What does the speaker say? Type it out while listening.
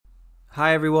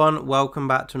Hi everyone, welcome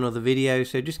back to another video.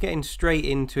 So just getting straight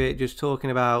into it, just talking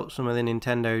about some of the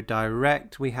Nintendo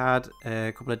Direct we had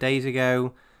a couple of days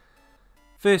ago.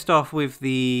 First off with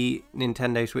the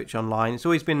Nintendo Switch Online, it's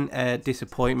always been a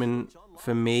disappointment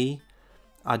for me.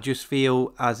 I just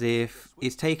feel as if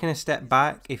it's taken a step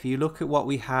back. If you look at what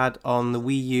we had on the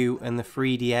Wii U and the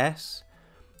 3DS,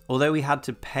 although we had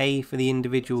to pay for the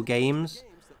individual games,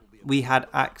 we had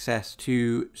access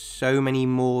to so many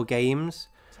more games.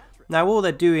 Now all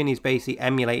they're doing is basically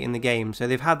emulating the game, so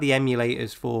they've had the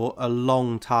emulators for a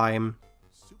long time,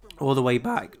 all the way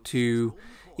back to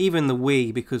even the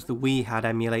Wii, because the Wii had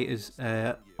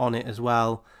emulators on it as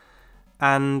well.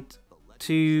 And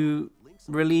to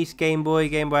release Game Boy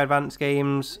Advance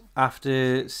games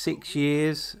after 6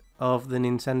 years of the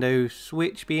Nintendo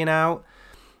Switch being out,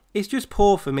 it's just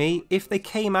poor for me. If they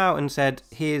came out and said,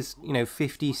 here's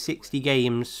 50, 60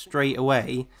 games straight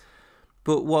away.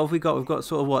 But what have we got? We've got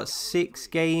sort of, what, 6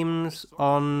 games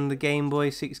on the Game Boy,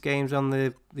 6 games on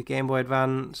the Game Boy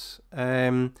Advance.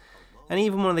 And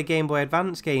even one of the Game Boy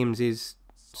Advance games is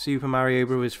Super Mario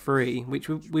Bros. 3, which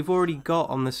we've already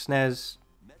got on the SNES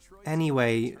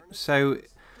anyway. So,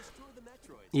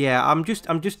 yeah, I'm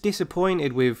just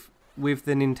disappointed with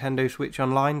the Nintendo Switch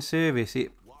Online service.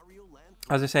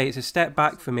 As I say, it's a step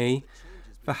back for me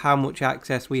for how much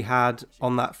access we had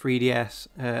on that 3DS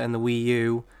and the Wii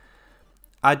U.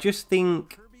 I just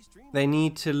think they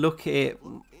need to look at it.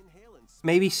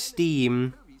 Maybe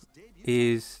Steam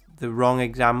is the wrong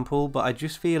example, but I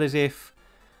just feel as if,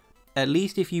 at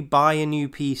least if you buy a new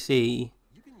PC,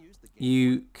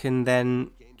 you can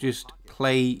then just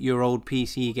play your old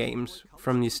PC games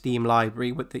from your Steam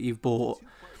library that you've bought.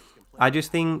 I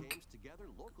just think,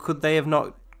 could they have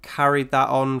not carried that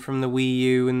on from the Wii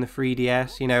U and the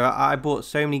 3DS? You know, I bought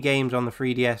so many games on the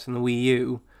 3DS and the Wii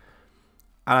U.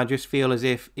 And I just feel as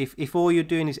if all you're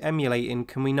doing is emulating,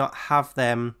 can we not have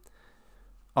them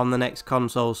on the next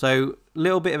console? So, a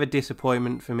little bit of a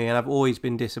disappointment for me, and I've always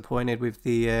been disappointed with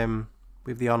the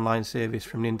online service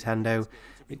from Nintendo.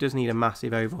 It does need a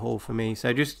massive overhaul for me.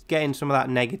 So, just getting some of that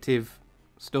negative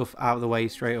stuff out of the way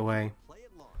straight away.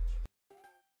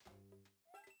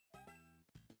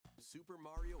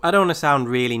 I don't want to sound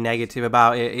really negative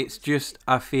about it. It's just,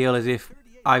 I feel as if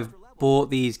I've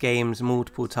bought these games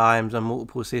multiple times on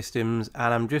multiple systems,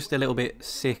 and I'm just a little bit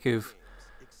sick of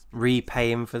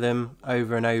repaying for them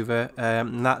over and over.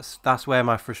 And that's where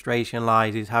my frustration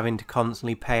lies, is having to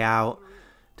constantly pay out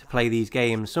to play these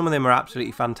games. Some of them are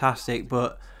absolutely fantastic,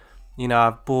 but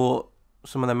I've bought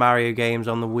some of the Mario games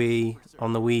on the Wii,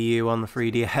 on the Wii U, on the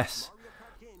 3DS.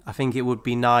 I think it would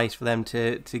be nice for them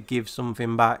to give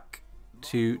something back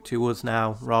to us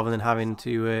now, rather than having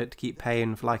to keep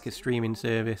paying for like a streaming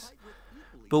service.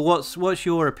 But what's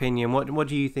your opinion? What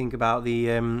do you think about the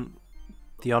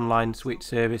online Switch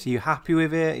service? Are you happy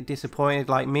with it? Disappointed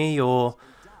like me, or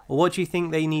what do you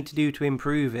think they need to do to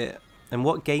improve it? And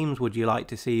what games would you like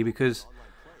to see? Because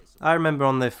I remember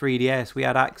on the 3DS we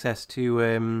had access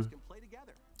to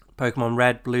Pokemon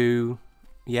Red, Blue,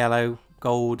 Yellow,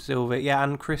 Gold, Silver, yeah,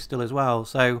 and Crystal as well.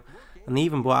 So, and they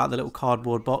even brought out the little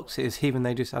cardboard boxes, even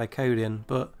they just had a code in.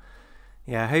 But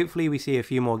yeah, hopefully we see a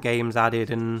few more games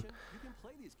added,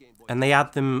 and they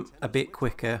add them a bit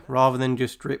quicker, rather than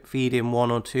just drip feeding 1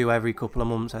 or 2 every couple of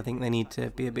months. I think they need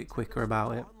to be a bit quicker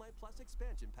about it.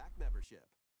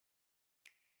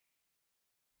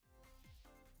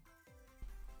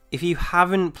 If you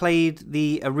haven't played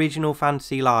the original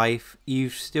Fantasy Life,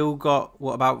 you've still got,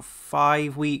 what, about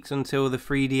 5 weeks until the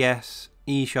 3DS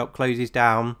eShop closes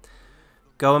down.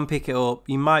 Go and pick it up.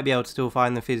 You might be able to still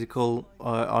find the physical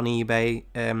on eBay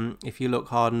if you look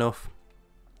hard enough.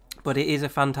 But it is a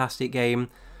fantastic game.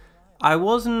 I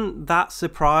wasn't that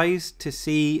surprised to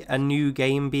see a new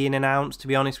game being announced, to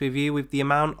be honest with you, with the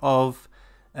amount of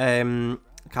kind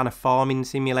of farming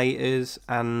simulators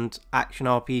and action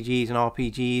RPGs and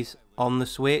RPGs on the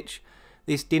Switch.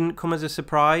 This didn't come as a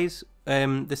surprise.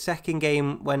 The second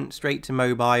game went straight to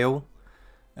mobile,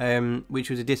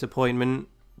 which was a disappointment.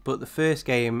 But the first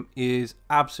game is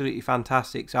absolutely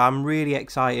fantastic. So I'm really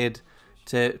excited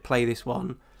to play this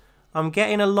one. I'm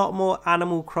getting a lot more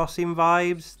Animal Crossing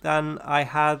vibes than I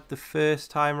had the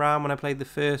first time round when I played the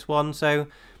first one. So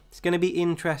it's going to be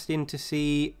interesting to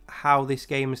see how this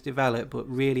game has developed, but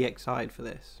really excited for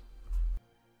this.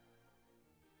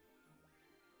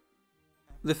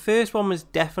 The first one was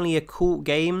definitely a cult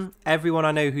game. Everyone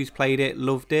I know who's played it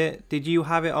loved it. Did you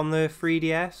have it on the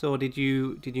 3DS, or did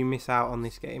you miss out on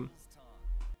this game?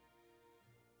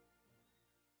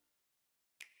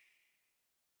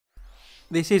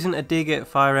 This isn't a dig at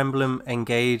Fire Emblem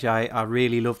Engage. I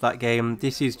really love that game.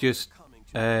 This is just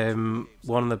one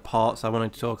of the parts I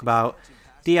wanted to talk about.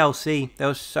 DLC. There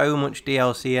was so much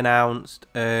DLC announced.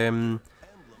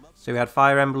 So we had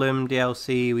Fire Emblem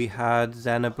DLC, we had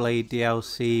Xenoblade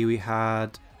DLC, we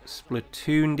had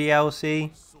Splatoon DLC.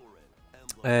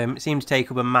 It seemed to take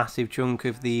up a massive chunk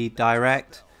of the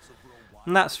direct,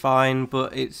 and that's fine,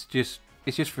 but it's just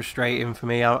frustrating for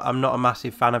me. I'm not a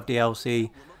massive fan of DLC.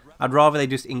 I'd rather they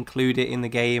just include it in the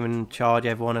game and charge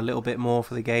everyone a little bit more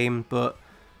for the game, but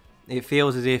it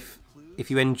feels as if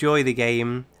you enjoy the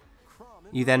game,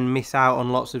 you then miss out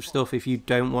on lots of stuff if you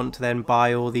don't want to then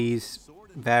buy all these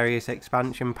various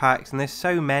expansion packs, and there's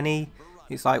so many.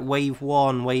 It's like Wave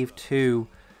 1, Wave 2,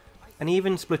 and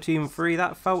even Splatoon 3,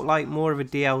 that felt like more of a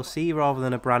DLC rather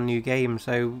than a brand new game,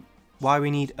 so why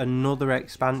we need another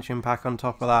expansion pack on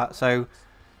top of that? So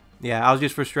yeah, I was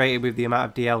just frustrated with the amount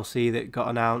of DLC that got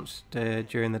announced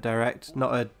during the Direct.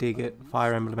 Not a dig at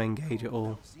Fire Emblem Engage at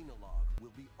all.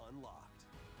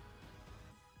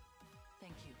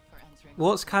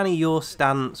 What's kind of your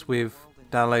stance with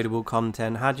downloadable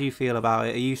content? How do you feel about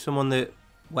it? Are you someone that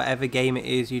whatever game it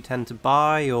is you tend to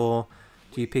buy, or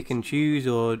do you pick and choose,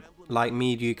 or like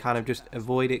me, do you kind of just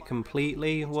avoid it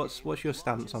completely? What's your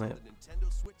stance on it?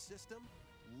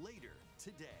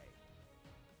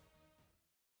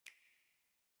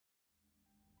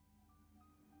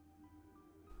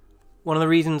 One of the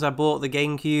reasons I bought the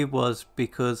GameCube was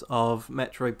because of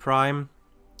Metroid Prime.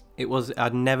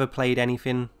 I'd never played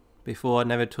anything before. I'd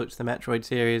never touched the Metroid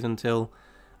series until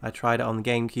I tried it on the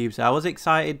GameCube. So I was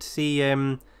excited to see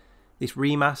this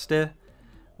remaster.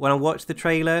 When I watched the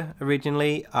trailer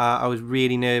originally, I was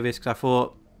really nervous because I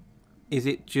thought, is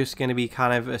it just going to be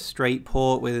kind of a straight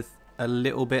port with a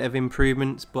little bit of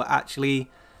improvements? But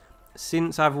actually,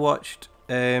 since I've watched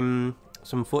some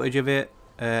footage of it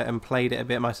and played it a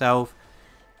bit myself,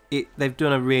 they've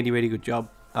done a really good job.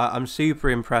 I'm super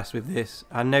impressed with this.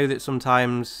 I know that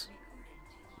sometimes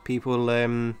people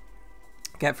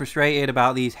get frustrated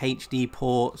about these HD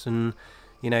ports and,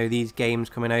 you know, these games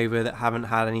coming over that haven't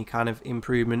had any kind of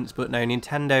improvements, but no,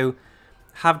 Nintendo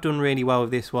have done really well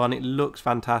with this one. It looks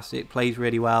fantastic, plays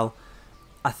really well.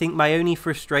 I think my only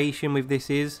frustration with this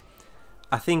is,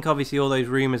 I think obviously all those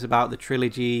rumours about the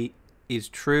trilogy is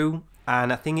true,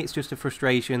 and I think it's just a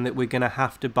frustration that we're going to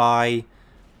have to buy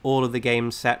all of the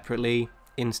games separately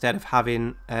instead of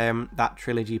having that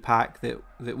trilogy pack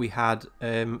that we had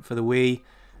for the Wii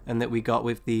and that we got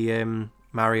with the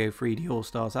Mario 3D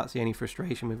All-Stars. That's the only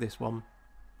frustration with this one.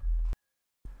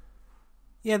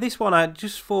 Yeah, this one I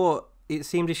just thought it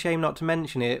seemed a shame not to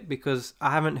mention it because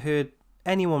I haven't heard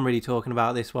anyone really talking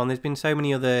about this one. There's been so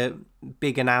many other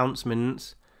big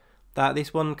announcements that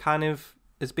this one kind of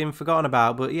has been forgotten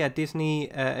about. But yeah, Disney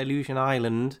Illusion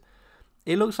Island.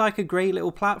 It looks like a great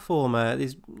little platformer.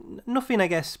 There's nothing, I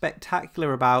guess,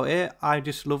 spectacular about it. I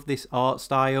just love this art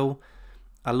style.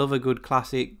 I love a good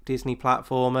classic Disney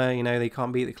platformer. You know, they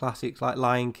can't beat the classics like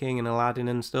Lion King and Aladdin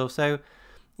and stuff. So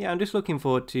yeah, I'm just looking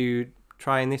forward to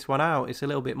trying this one out. It's a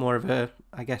little bit more of a,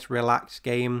 I guess, relaxed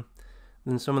game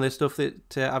than some of the stuff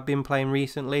that I've been playing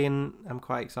recently, and I'm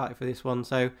quite excited for this one.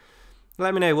 So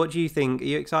let me know, what do you think? Are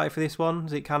you excited for this one?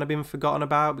 Has it kind of been forgotten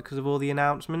about because of all the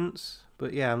announcements?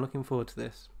 But yeah, I'm looking forward to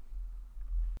this.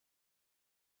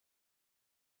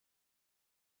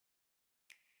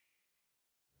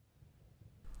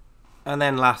 And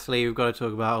then lastly, we've got to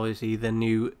talk about obviously the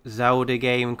new Zelda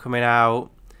game coming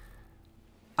out.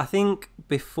 I think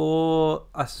before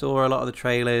I saw a lot of the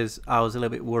trailers, I was a little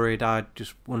bit worried. I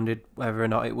just wondered whether or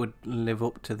not it would live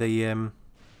up to the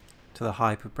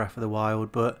hype of Breath of the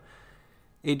Wild, but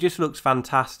it just looks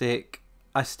fantastic.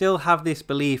 I still have this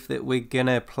belief that we're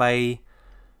gonna play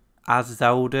as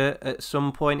Zelda at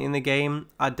some point in the game.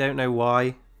 I don't know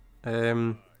why.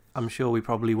 I'm sure we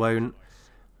probably won't,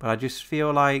 but I just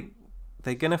feel like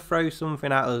they're gonna throw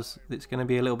something at us that's gonna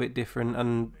be a little bit different,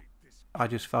 and I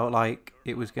just felt like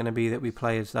it was gonna be that we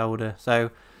play as Zelda.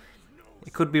 So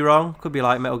it could be wrong. Could be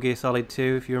like Metal Gear Solid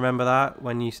 2, if you remember that,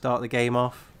 when you start the game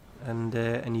off and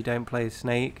you don't play as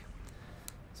Snake.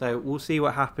 So we'll see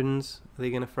what happens. Are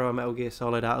they gonna throw a Metal Gear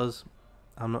Solid at us?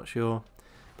 I'm not sure.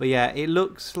 But yeah, it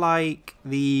looks like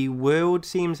the world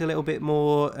seems a little bit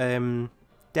more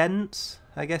dense,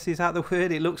 I guess is that the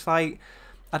word. It looks like,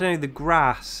 I don't know, the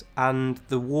grass and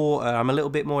the water, I'm a little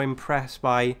bit more impressed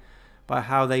by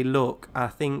how they look. I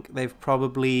think they've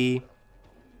probably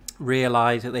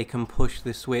realised that they can push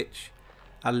the Switch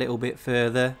a little bit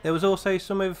further. There was also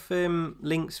some of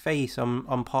Link's face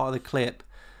on part of the clip.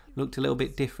 Looked a little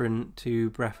bit different to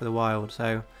Breath of the Wild,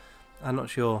 so I'm not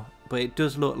sure. But it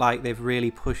does look like they've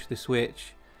really pushed the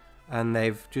Switch and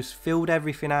they've just filled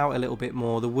everything out a little bit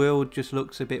more. The world just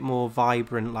looks a bit more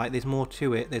vibrant, like there's more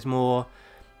to it. There's more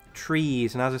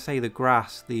trees, and as I say, the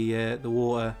grass, the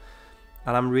water,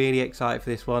 and I'm really excited for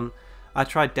this one. I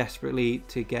tried desperately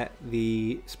to get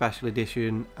the special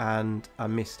edition and I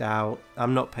missed out.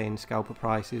 I'm not paying scalper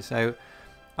prices, so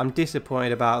I'm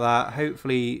disappointed about that.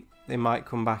 Hopefully they might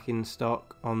come back in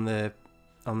stock on the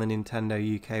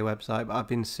Nintendo UK website, but I've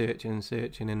been searching and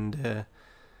searching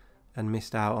and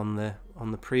missed out on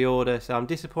the pre-order, so I'm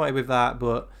disappointed with that.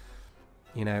 But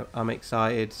you know, I'm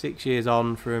excited. 6 years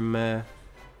on from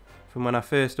when I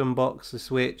first unboxed the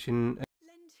Switch, and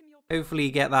hopefully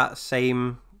get that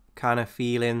same kind of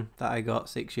feeling that I got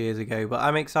 6 years ago. But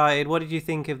I'm excited. What did you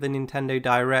think of the Nintendo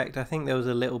Direct? I think there was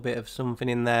a little bit of something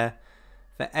in there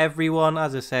for everyone.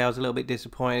 As I say, I was a little bit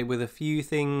disappointed with a few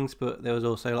things, but there was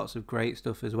also lots of great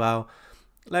stuff as well.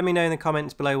 Let me know in the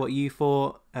comments below what you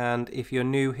thought, and if you're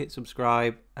new, hit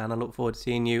subscribe, and I look forward to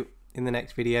seeing you in the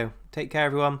next video. Take care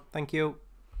everyone. Thank you.